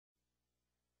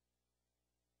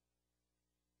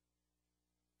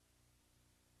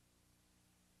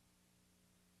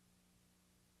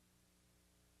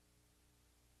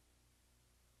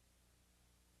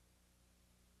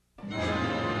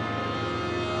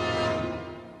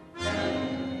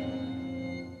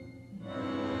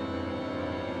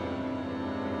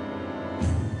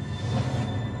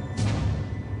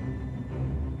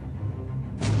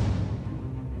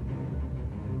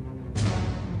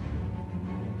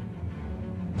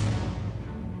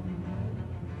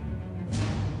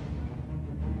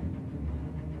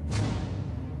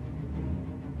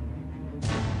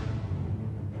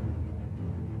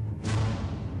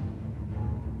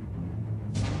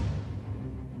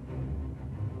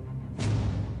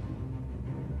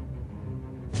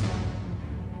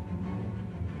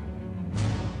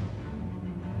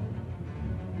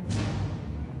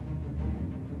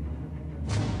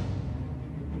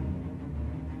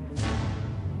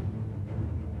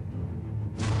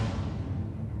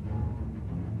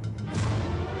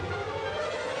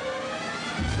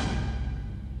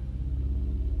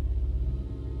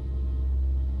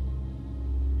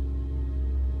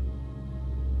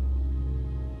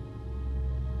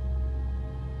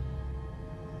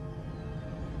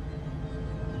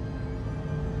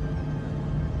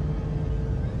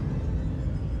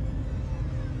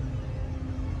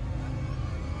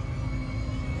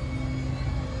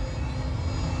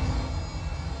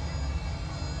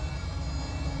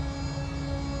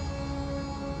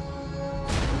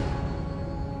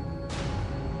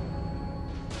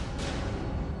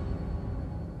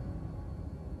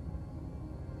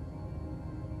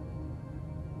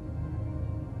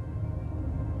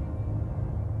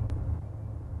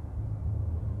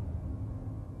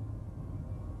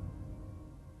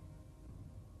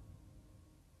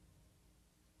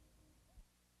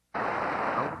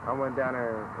I went down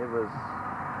there. It was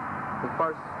the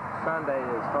first Sunday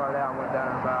that started out. I went down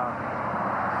there about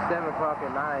 7 o'clock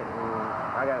at night, and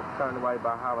I got turned away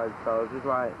by highway patrols. There's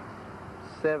like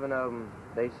 7 of them.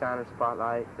 They shine a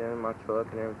spotlight in my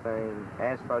truck and everything,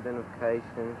 asked for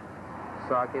identification.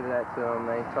 So I gave that to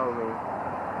them. They told me,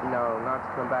 you know, not to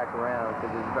come back around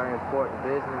because it's very important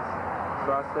business.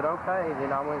 So I said, okay.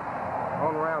 Then I went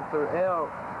on around through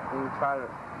Elk and tried to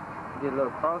get a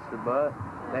little closer, but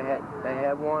they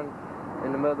had one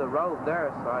in the middle of the road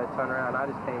there. So I turned around. I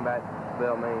just came back to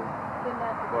Bellmead,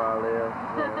 where I live.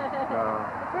 The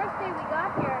first day we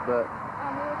got here, but we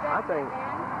were I think,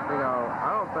 you know,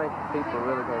 I don't think people are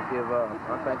really going to give up.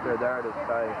 I think they're there to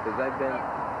stay because they've been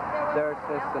there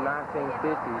since the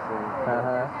 1950s.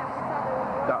 And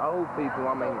the old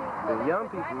people, I mean, the young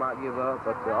people might give up,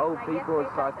 but the old people,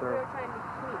 it's like they're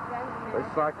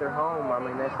home. I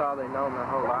mean, that's all they know their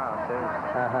whole life.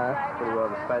 They're pretty well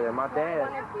to stay there. My dad,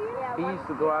 he used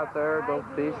to go out there, go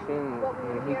fishing,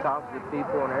 and he talked to the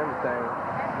people and everything.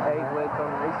 Ate with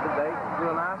them. He said they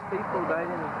were nice people. They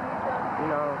didn't, you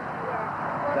know,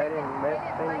 they didn't mess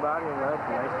with anybody or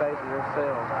nothing. They stayed to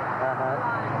themselves.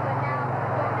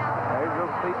 They're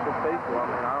real peaceful people. I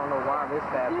mean, I don't know why this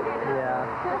happened. Yeah.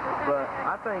 But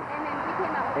I think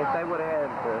if they would have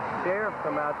had the sheriff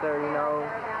come out there, you know,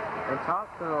 and talk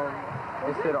to them,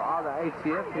 instead of all the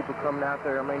ATF people coming out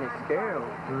there, I mean, it scared them.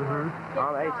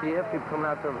 All the ATF people coming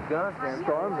out there with guns and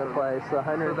stormed the place,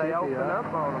 150. So they open up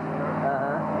on them, you know?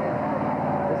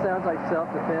 It sounds like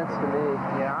self-defense to me.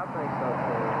 Yeah, I think so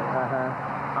too.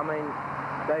 I mean,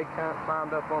 they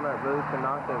climbed up on that roof and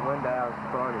knocked that window out in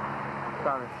front and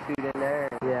trying to shoot in there.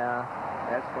 Yeah.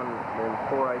 That's when the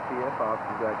 4 ATF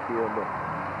officers got killed. But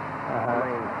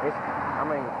I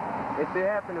mean, if it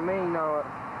happened to me, you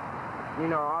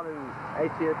know, all them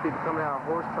ATF people coming out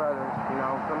of horse trailers, you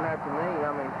know, coming after me,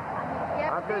 I mean,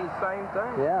 I'd do the same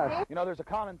thing. Yeah. You know, there's a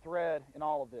common thread in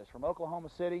all of this, from Oklahoma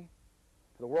City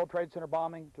to the World Trade Center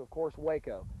bombing to, of course,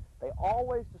 Waco. They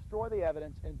always destroy the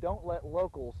evidence and don't let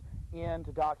locals in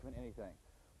to document anything.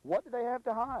 What do they have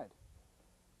to hide?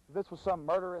 If this was some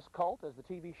murderous cult, as the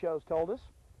TV shows told us,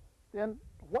 then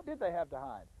what did they have to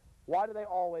hide? Why do they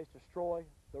always destroy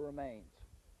the remains?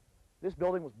 This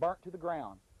building was burnt to the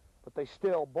ground, but they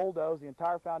still bulldozed the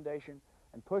entire foundation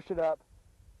and pushed it up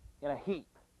in a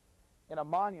heap, in a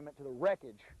monument to the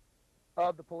wreckage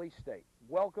of the police state.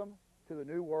 Welcome to the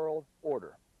New World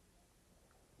Order.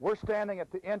 We're standing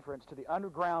at the entrance to the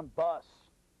underground bus,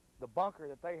 the bunker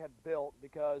that they had built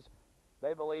because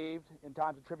they believed in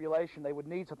times of tribulation they would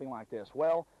need something like this.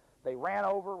 Well, they ran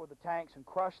over with the tanks and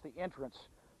crushed the entrance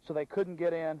so they couldn't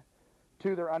get in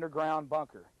to their underground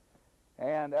bunker.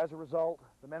 And as a result,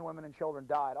 the men, women, and children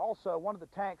died. Also, one of the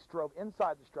tanks drove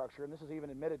inside the structure, and this is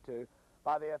even admitted to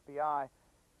by the FBI,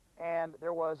 and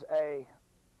there was a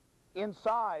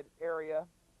inside area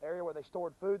where they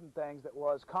stored food and things that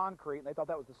was concrete, and they thought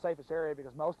that was the safest area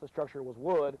because most of the structure was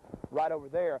wood right over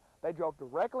there. They drove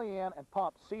directly in and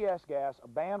pumped CS gas, a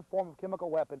banned form of chemical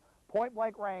weapon,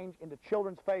 point-blank range into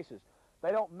children's faces.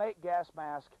 They don't make gas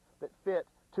masks that fit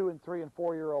 2- and 3- and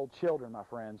 4-year-old children, my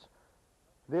friends.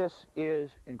 This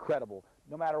is incredible.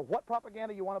 No matter what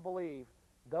propaganda you want to believe,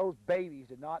 those babies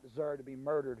did not deserve to be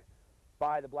murdered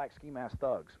by the black ski mask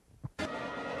thugs.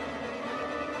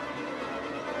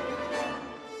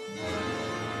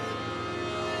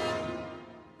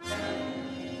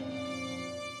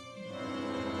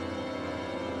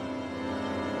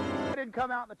 Didn't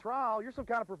come out in the trial. You're some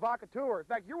kind of provocateur. In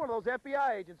fact, you're one of those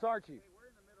FBI agents, aren't you? Hey, we're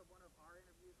in the middle of one of our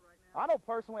interviews right now. I don't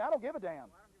personally. I don't give a damn.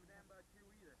 Well, I don't give a damn about you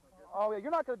either. Oh, yeah,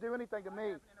 you're not going to do anything to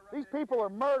me. These people are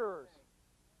murderers.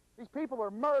 These people are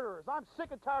murderers. I'm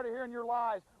sick and tired of hearing your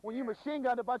lies when you machine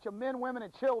gunned a bunch of men, women,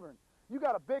 and children. You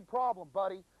got a big problem,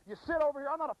 buddy. You sit over here.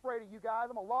 I'm not afraid of you guys.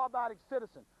 I'm a law-abiding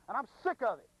citizen, and I'm sick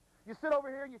of it. You sit over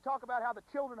here and you talk about how the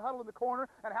children huddled in the corner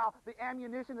and how the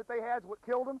ammunition that they had is what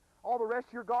killed them, all the rest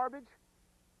of your garbage.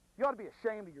 You ought to be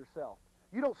ashamed of yourself.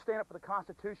 You don't stand up for the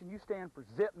Constitution. You stand for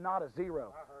zip, not a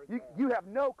zero. You have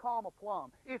no calm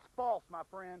aplomb. It's false, my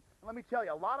friend. And let me tell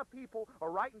you, a lot of people are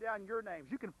writing down your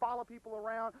names. You can follow people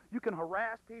around. You can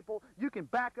harass people. You can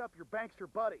back up your bankster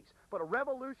buddies. But a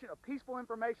revolution of peaceful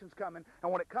information is coming,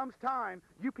 and when it comes time,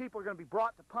 you people are going to be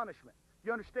brought to punishment.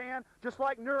 You understand? Just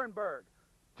like Nuremberg.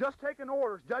 Just taking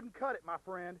orders doesn't cut it, my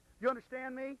friend. You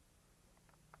understand me?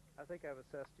 I think I've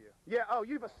assessed you. Yeah, oh,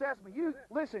 you've assessed me.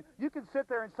 Listen, you can sit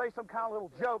there and say some kind of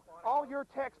little joke. All your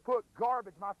textbook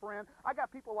garbage, my friend. I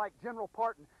got people like General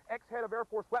Parton, ex-head of Air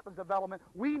Force Weapons Development.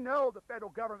 We know the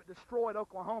federal government destroyed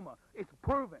Oklahoma. It's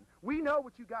proven. We know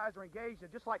what you guys are engaged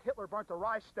in, just like Hitler burnt the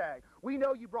Reichstag. We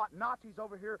know you brought Nazis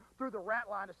over here through the rat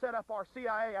line to set up our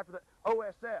CIA after the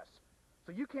OSS.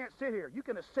 So you can't sit here. You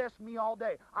can assess me all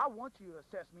day. I want you to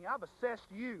assess me. I've assessed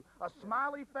you, a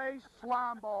smiley-faced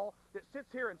slime ball that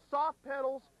sits here and soft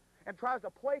pedals and tries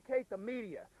to placate the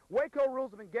media. Waco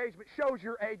Rules of Engagement shows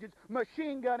your agents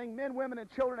machine gunning men, women, and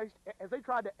children as they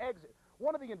tried to exit.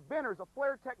 One of the inventors of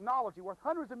flare technology worth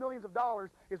hundreds of millions of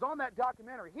dollars is on that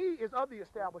documentary. He is of the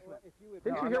establishment.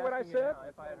 Didn't you hear what I said?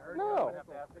 If I had heard No. you, I would have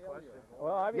to ask the question.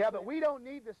 Well, Yeah, but we don't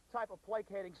need this type of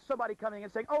placating, somebody coming in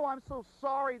saying, oh, I'm so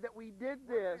sorry that we did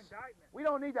this. We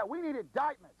don't need that. We need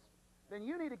indictments. Then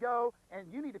you need to go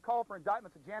and you need to call for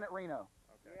indictments of Janet Reno.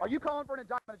 Okay. Are you calling for an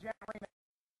indictment of Janet Reno?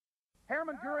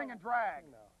 Herman Goering and Drag.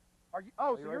 No. Are you?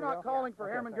 Oh, so you're not calling for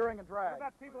Herman Goering and Drag. What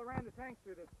about the people who ran the tanks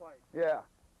through this place? Yeah.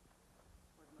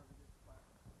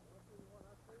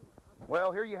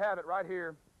 Well, here you have it right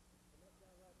here.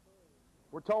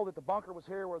 We're told that the bunker was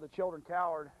here where the children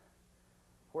cowered,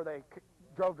 where they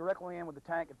drove directly in with the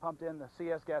tank and pumped in the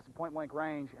CS gas in point-blank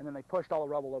range, and then they pushed all the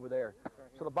rubble over there.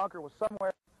 So the bunker was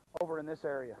somewhere over in this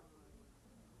area.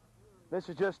 This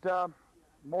is just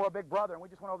more a big brother, and we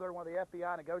just went over there to one of the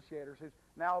FBI negotiators who's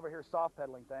now over here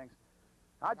soft-pedaling things.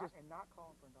 And not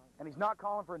calling for indictments. And he's not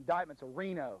calling for indictments of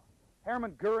Reno.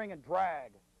 Herman Goering and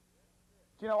Drag.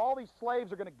 You know, all these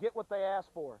slaves are going to get what they ask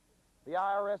for. The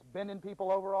IRS bending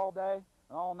people over all day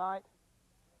and all night.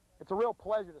 It's a real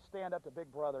pleasure to stand up to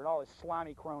Big Brother and all his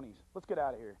slimy cronies. Let's get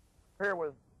out of here. We're here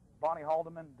with Bonnie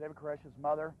Haldeman, David Koresh's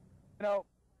mother. You know,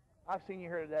 I've seen you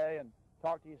here today and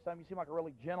talked to you some. You seem like a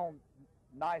really gentle,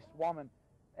 nice woman.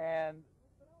 And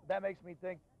that makes me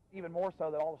think even more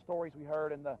so that all the stories we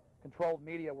heard in the controlled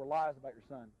media were lies about your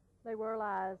son. They were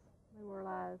lies. They were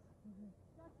lies.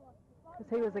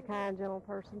 Because he was a kind, gentle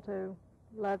person too.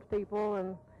 Loved people,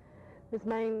 and his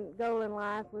main goal in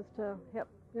life was to help,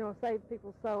 save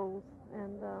people's souls.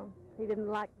 And he didn't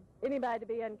like anybody to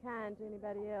be unkind to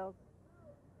anybody else.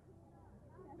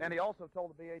 And he also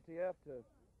told the BATF to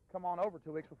come on over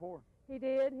 2 weeks before. He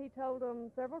did. He told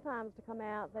them several times to come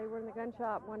out. They were in the gun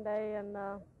shop one day and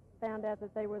found out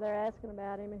that they were there asking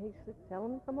about him, and he said, tell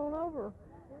them to come on over.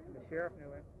 The sheriff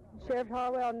knew him. Sheriff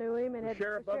Harwell knew him. And the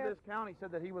sheriff of this county said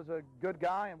that he was a good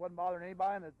guy and wasn't bothering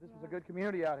anybody, and that this was a good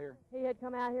community out here. He had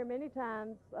come out here many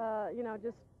times,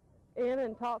 just in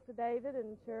and talked to David,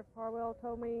 and Sheriff Harwell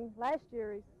told me last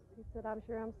year, he said, I'm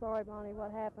sorry, Bonnie,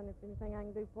 what happened, if anything I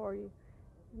can do for you.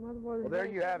 Well, there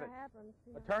you have it.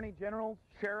 Attorney generals,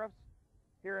 sheriffs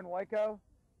here in Waco,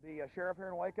 the sheriff here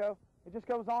in Waco, it just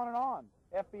goes on and on.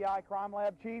 FBI crime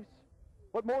lab chiefs.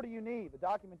 What more do you need? The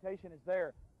documentation is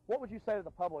there. What would you say to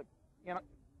the public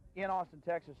in Austin,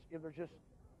 Texas, if there's just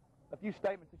a few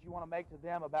statements that you want to make to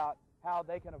them about how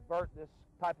they can avert this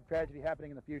type of tragedy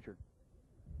happening in the future?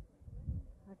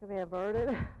 How can they avert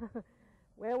it?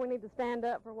 Well, we need to stand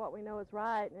up for what we know is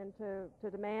right and to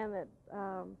demand that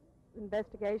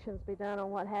investigations be done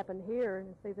on what happened here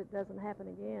and see that it doesn't happen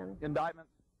again.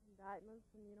 Indictments? Indictments,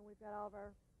 and we've got all of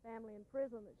our family in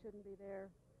prison that shouldn't be there.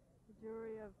 The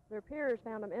jury of their peers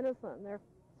found them innocent, and they're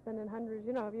spending hundreds,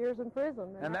 of years in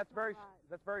prison. And that's very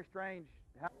strange.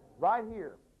 Right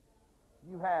here,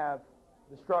 you have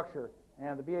the structure,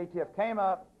 and the BATF came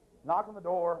up, knocked on the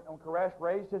door, and when Koresh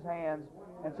raised his hands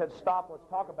and said, stop, let's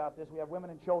talk about this, we have women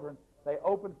and children, they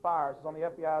opened fire, this is on the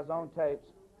FBI's own tapes,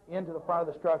 into the front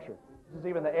of the structure. This is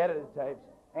even the edited tapes.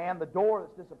 And the door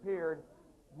that's disappeared,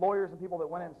 lawyers and people that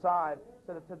went inside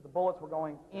said that the bullets were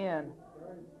going in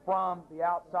from the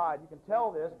outside. You can tell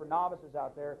this for novices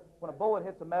out there. When a bullet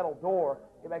hits a metal door,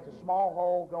 it makes a small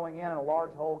hole going in and a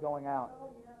large hole going out.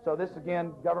 So this,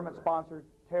 again, government-sponsored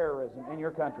terrorism in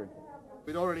your country.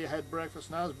 We'd already had breakfast,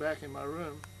 and I was back in my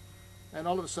room, and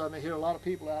all of a sudden I hear a lot of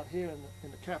people out here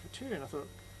in the cafeteria, and I thought,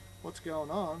 what's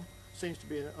going on? Seems to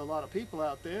be a lot of people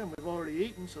out there, and we've already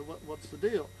eaten, so what's the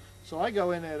deal? So I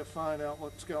go in there to find out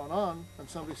what's going on, and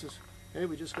somebody says, hey,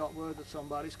 we just got word that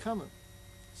somebody's coming.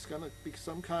 It's going to be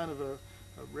some kind of a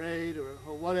raid or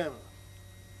whatever.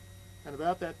 And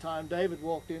about that time, David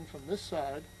walked in from this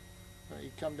side.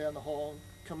 He'd come down the hall and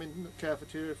come in the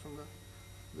cafeteria from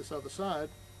this other side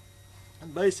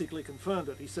and basically confirmed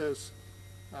it. He says,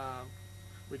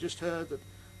 we just heard that,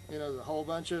 there's a whole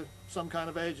bunch of some kind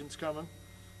of agents coming.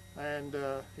 And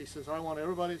he says, I want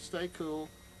everybody to stay cool,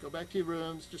 go back to your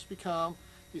rooms, just be calm.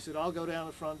 He said, I'll go down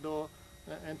the front door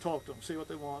and talk to them, see what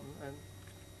they want, and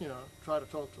try to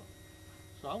talk to them.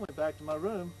 So I went back to my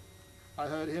room, I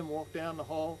heard him walk down the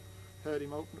hall, heard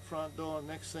him open the front door, and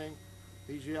next thing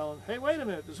he's yelling, "Hey, wait a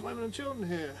minute, there's women and children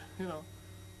here, you know,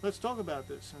 let's talk about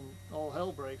this." And all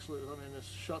hell breaks loose. I mean, there's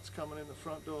shots coming in the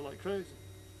front door like crazy.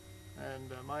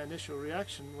 And my initial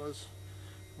reaction was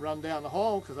run down the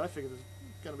hall, because I figured there's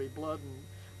going to be blood and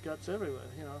guts everywhere,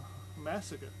 you know, a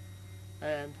massacre.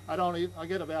 And I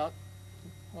get about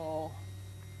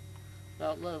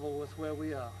level with where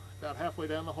we are, about halfway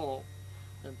down the hall,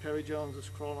 and Perry Jones is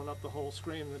crawling up the hall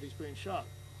screaming that he's been shot.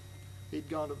 He'd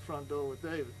gone to the front door with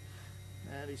David,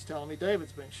 and he's telling me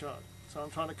David's been shot. So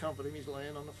I'm trying to comfort him. He's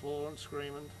laying on the floor and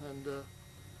screaming, and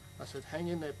I said, "Hang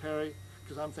in there, Perry,"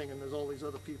 because I'm thinking there's all these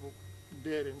other people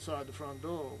dead inside the front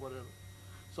door or whatever.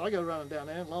 So I go running down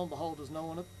there, and lo and behold, there's no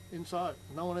one inside,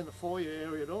 no one in the foyer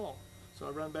area at all. So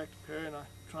I run back to Perry, and I'm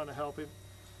trying to help him.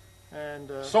 And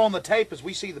so on the tape, as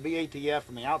we see the BATF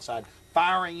from the outside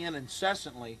firing in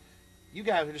incessantly, you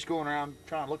guys are just going around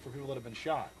trying to look for people that have been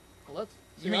shot. Well, that's,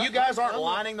 You mean you guys aren't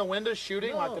lining the windows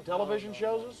shooting like the television no.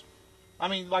 shows us? I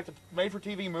mean, like the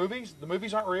made-for-TV movies? The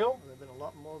movies aren't real? There have been a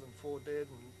lot more than 4 dead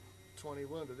and 20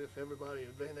 wounded if everybody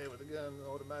had been there with a gun and an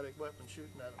automatic weapon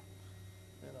shooting at them.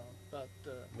 You know, but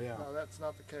no, that's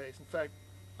not the case. In fact,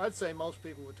 I'd say most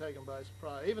people were taken by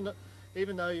surprise.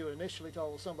 Even though you were initially told,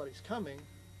 well, somebody's coming,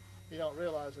 you don't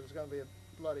realize that it's going to be a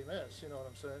bloody mess. You know what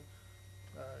I'm saying?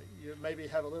 You maybe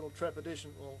have a little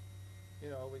trepidation. Well, you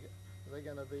know, are they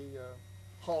going to be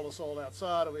haul us all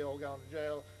outside? Are we all going to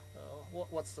jail?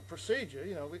 What's the procedure?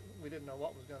 You know, we didn't know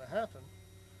what was going to happen.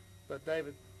 But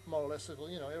David more or less said, well,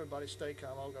 you know, everybody stay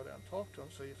calm. I'll go down and talk to him.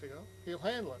 So you figure, oh, he'll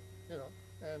handle it. You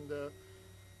know, and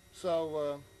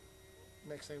so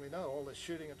next thing we know, all this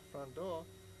shooting at the front door.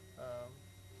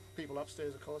 People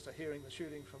upstairs, of course, are hearing the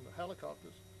shooting from the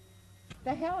helicopters.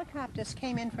 The helicopters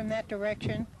came in from that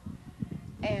direction,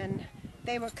 and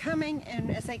they were coming,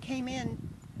 and as they came in,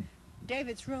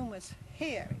 David's room was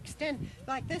here,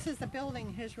 like this is the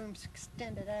building, his room's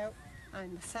extended out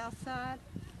on the south side,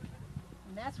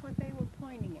 and that's what they were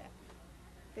pointing at.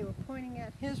 They were pointing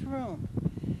at his room,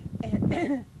 and,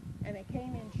 and they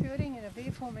came in shooting in a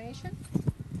V formation,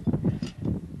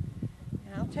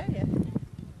 and I'll tell you,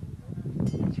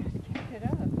 they just kept it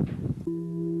up.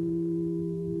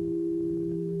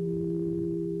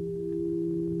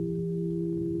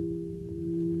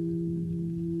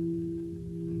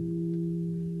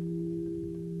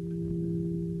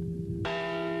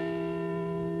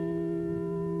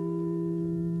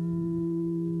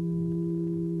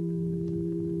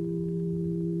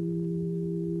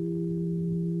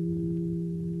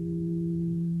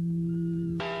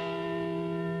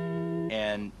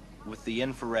 And with the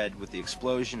infrared, with the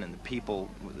explosion and the people,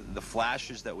 the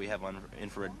flashes that we have on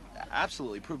infrared,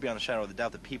 absolutely prove beyond a shadow of a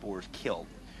doubt that people were killed.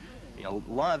 You know,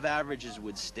 law of averages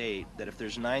would state that if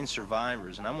there's 9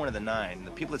 survivors, and I'm one of the 9,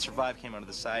 the people that survived came out of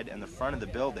the side and the front of the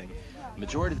building. The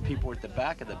majority of the people were at the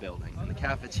back of the building, in the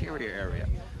cafeteria area.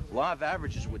 Law of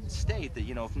averages would state that,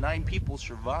 you know, if 9 people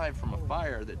survive from a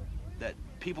fire, that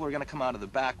people are going to come out of the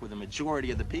back where the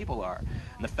majority of the people are.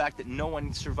 And the fact that no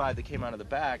one survived that came out of the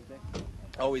back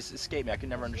always escaped me. I could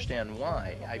never understand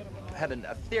why. I had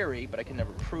a theory, but I could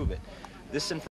never prove it. This